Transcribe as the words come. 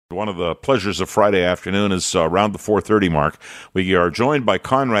One of the pleasures of Friday afternoon is around the 4:30 mark. We are joined by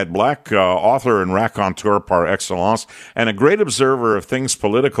Conrad Black, author and raconteur par excellence, and a great observer of things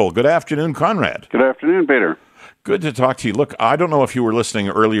political. Good afternoon, Conrad. Good afternoon, Peter. Good to talk to you. Look, I don't know if you were listening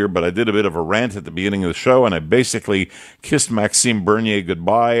earlier, but I did a bit of a rant at the beginning of the show, and I basically kissed Maxime Bernier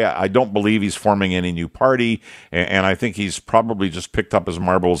goodbye. I don't believe he's forming any new party, and I think he's probably just picked up his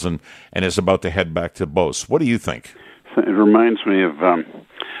marbles and is about to head back to Beauce. What do you think? It reminds me of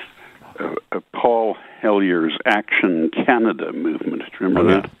Paul Hellier's Action Canada movement. Do you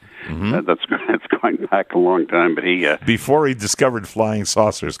remember that? Mm-hmm. That's going back a long time, but he before he discovered flying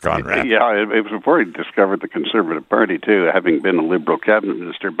saucers, Conrad. Yeah, it was before he discovered the Conservative Party too, having been a Liberal cabinet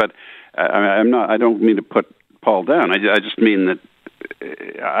minister. But I don't mean to put Paul down. I just mean that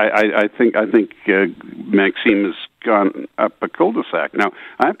I think Maxime has gone up a cul-de-sac. Now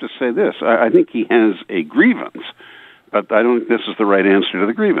I have to say this: I think he has a grievance. But I don't think this is the right answer to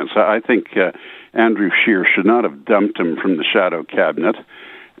the grievance. I think Andrew Scheer should not have dumped him from the shadow cabinet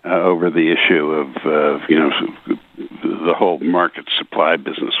over the issue of the whole market supply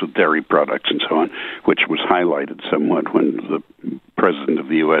business with dairy products and so on, which was highlighted somewhat when the president of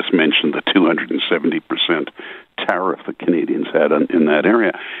the U.S. mentioned the 270% tariff the Canadians had in that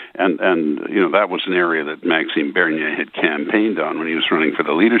area, and that was an area that Maxime Bernier had campaigned on when he was running for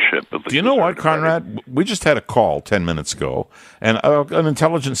the leadership of the. Do you know what, Conrad? We just had a call 10 minutes ago, and an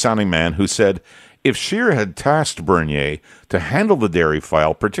intelligent-sounding man who said if Scheer had tasked Bernier to handle the dairy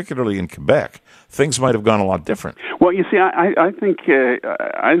file, particularly in Quebec, things might have gone a lot different. Well, you see, I think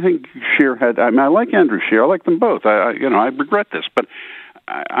Scheer had. I like Andrew Scheer. I like them both. I regret this, but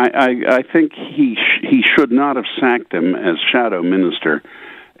I think he should not have sacked him as shadow minister.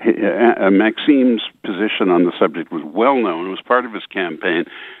 Maxime's position on the subject was well known. It was part of his campaign,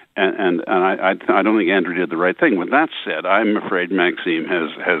 and I don't think Andrew did the right thing. With that said, I'm afraid Maxime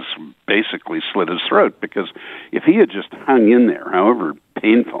has basically slit his throat, because if he had just hung in there, however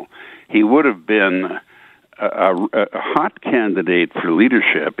painful, he would have been a hot candidate for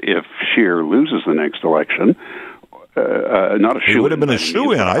leadership if Scheer loses the next election. Not a shoe-in. It would have been a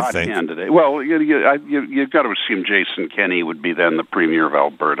shoe-in, I think. Candidate. Well, you've got to assume Jason Kenney would be then the premier of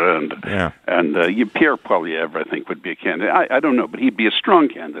Alberta, and Pierre Poilievre, I think, would be a candidate. I don't know, but he'd be a strong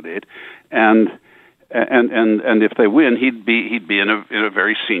candidate, and if they win, he'd be in a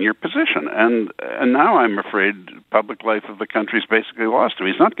very senior position. And now I'm afraid public life of the country's basically lost him.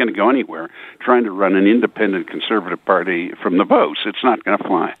 He's not going to go anywhere trying to run an independent Conservative Party from the Beauce. It's not going to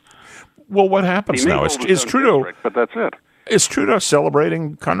fly. Well, what happens now? Is Trudeau? But that's it. Is Trudeau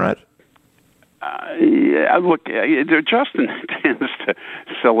celebrating, Conrad? Yeah, look, Justin tends to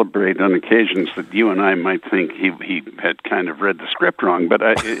celebrate on occasions that you and I might think he had kind of read the script wrong. But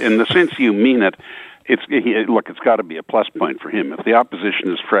in the sense you mean it, it's got to be a plus point for him. If the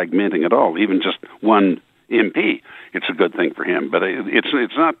opposition is fragmenting at all, even just one MP, it's a good thing for him. But it's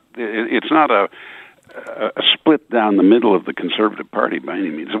not a split down the middle of the Conservative Party by any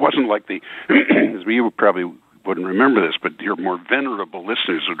means. It wasn't like you probably wouldn't remember this, but your more venerable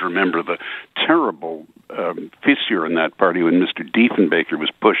listeners would remember the terrible fissure in that party when Mr. Diefenbaker was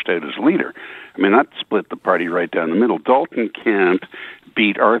pushed out as leader. I mean, that split the party right down the middle. Dalton Camp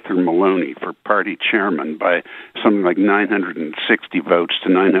beat Arthur Maloney for party chairman by something like 960 votes to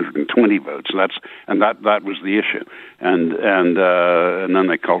 920 votes. That was the issue. And then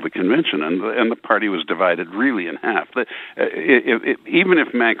they called a convention, and the party was divided really in half. Even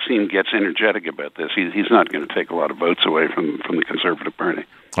if Maxime gets energetic about this, he's not going to take a lot of votes away from the Conservative Party.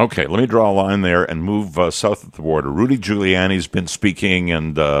 Okay, let me draw a line there and move south of the border. Rudy Giuliani's been speaking,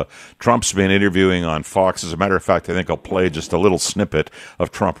 and Trump's been interviewing on Fox. As a matter of fact, I think I'll play just a little snippet of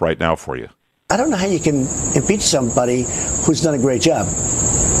Trump right now for you. I don't know how you can impeach somebody who's done a great job.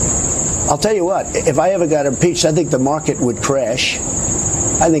 I'll tell you what, if I ever got impeached, I think the market would crash.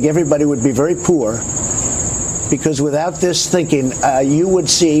 I think everybody would be very poor, because without this thinking, you would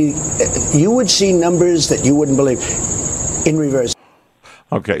see numbers that you wouldn't believe in reverse.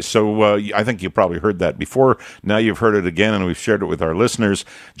 Okay, so I think you probably heard that before. Now you've heard it again, and we've shared it with our listeners.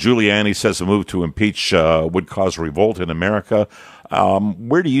 Giuliani says the move to impeach would cause revolt in America.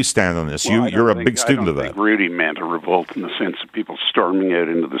 Where do you stand on this? Well, You're a big student of that. I don't think Rudy meant a revolt in the sense of people storming out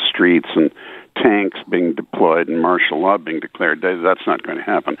into the streets and tanks being deployed and martial law being declared. That's not going to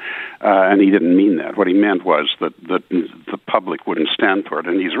happen. And he didn't mean that. What he meant was that the public wouldn't stand for it,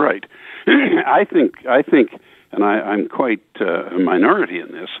 and he's right. I think, and I'm quite a minority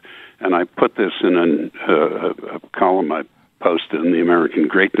in this, and I put this in a column I posted in the American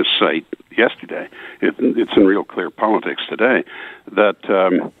Greatness site yesterday. It's in Real Clear Politics today, that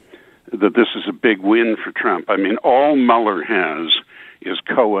this is a big win for Trump. I mean, all Mueller has is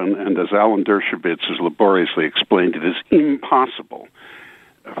Cohen, and as Alan Dershowitz has laboriously explained, it is impossible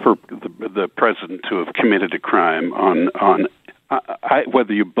for the president to have committed a crime on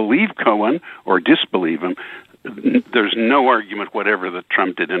whether you believe Cohen or disbelieve him. There's no argument whatever that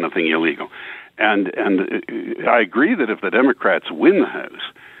Trump did anything illegal, and I agree that if the Democrats win the House,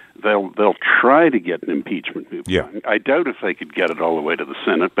 they'll try to get an impeachment moved. Yeah. I doubt if they could get it all the way to the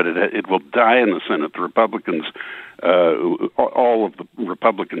Senate, but it will die in the Senate. The Republicans, all of the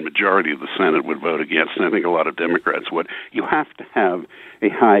Republican majority of the Senate would vote against, and I think a lot of Democrats would. You have to have a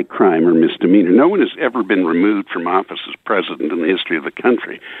high crime or misdemeanor. No one has ever been removed from office as president in the history of the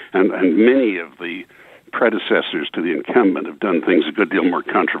country, and many of the predecessors to the incumbent have done things a good deal more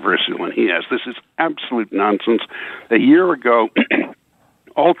controversial than he has. This is absolute nonsense. A year ago,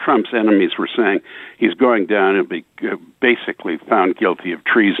 all Trump's enemies were saying he's going down and be basically found guilty of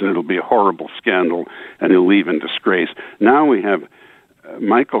treason. It'll be a horrible scandal, and he'll leave in disgrace. Now we have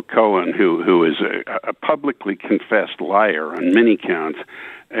Michael Cohen, who is a publicly confessed liar on many counts,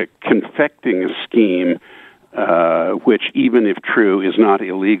 confecting a scheme which, even if true, is not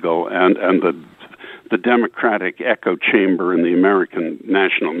illegal, and the Democratic echo chamber in the American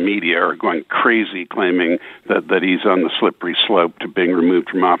national media are going crazy, claiming that he's on the slippery slope to being removed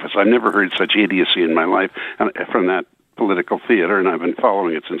from office. I've never heard such idiocy in my life from that political theater, and I've been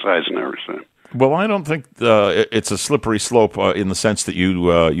following it since Eisenhower's time. Well, I don't think it's a slippery slope in the sense that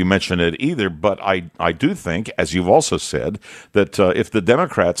you mentioned it either, but I do think, as you've also said, that if the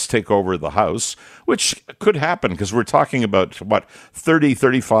Democrats take over the House, which could happen because we're talking about,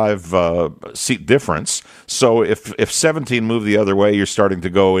 35 seat difference. So if 17 move the other way, you're starting to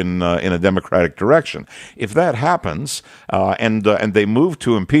go in a Democratic direction. If that happens and they move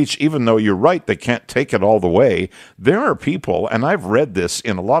to impeach, even though you're right, they can't take it all the way, there are people, and I've read this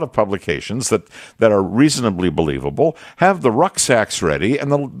in a lot of publications that are reasonably believable, have the rucksacks ready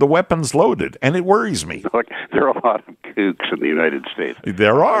and the weapons loaded, and it worries me. Look, there are a lot of kooks in the United States.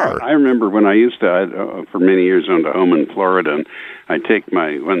 There are. I remember when I used to, for many years, owned a home in Florida, and I'd take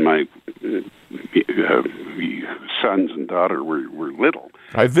when my sons and daughter were little.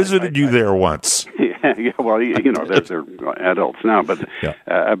 I visited you there once. Yeah. Well, they're adults now, but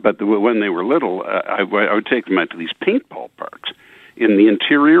when they were little, I would take them out to these paintball parks in the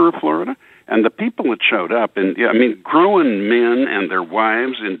interior of Florida. And the people that showed up, and grown men and their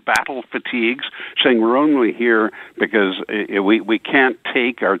wives in battle fatigues, saying we're only here because we can't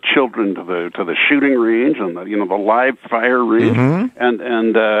take our children to the shooting range and the live fire range. Mm-hmm.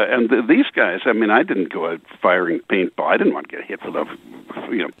 And these guys, I didn't go out firing paintball. I didn't want to get hit with a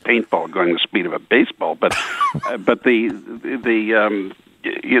paintball going the speed of a baseball. But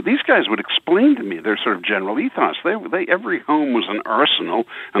these guys would explain to me their sort of general ethos. They every home was an arsenal,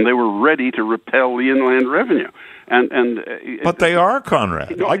 and they were ready to repel the inland revenue. But they are,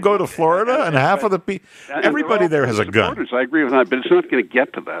 Conrad. I go to Florida, and half of the people, everybody there has a gun. I agree with that, but it's not going to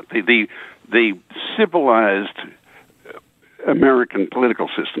get to that. The civilized American political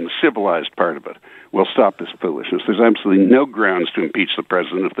system, the civilized part of it, will stop this foolishness. There's absolutely no grounds to impeach the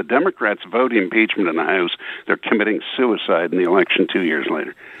president. If the Democrats vote impeachment in the House, they're committing suicide in the election 2 years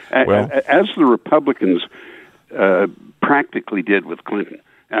later. As the Republicans practically did with Clinton.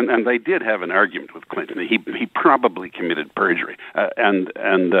 And they did have an argument with Clinton. He probably committed perjury, and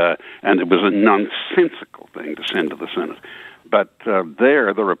it was a nonsensical thing to send to the Senate. But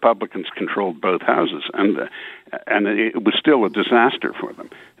there, the Republicans controlled both houses, and it was still a disaster for them.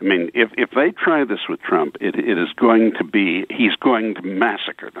 If they try this with Trump, it is going to be, he's going to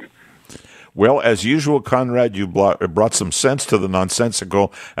massacre them. Well, as usual, Conrad, you brought some sense to the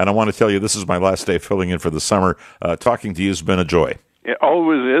nonsensical, and I want to tell you this is my last day filling in for the summer. Talking to you has been a joy. It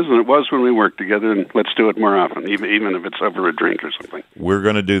always is, and it was when we worked together, and let's do it more often, even if it's over a drink or something. We're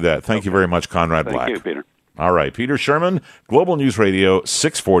going to do that. Thank you very much, Conrad Black. Thank you, Peter. All right, Peter Sherman, Global News Radio,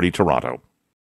 640 Toronto.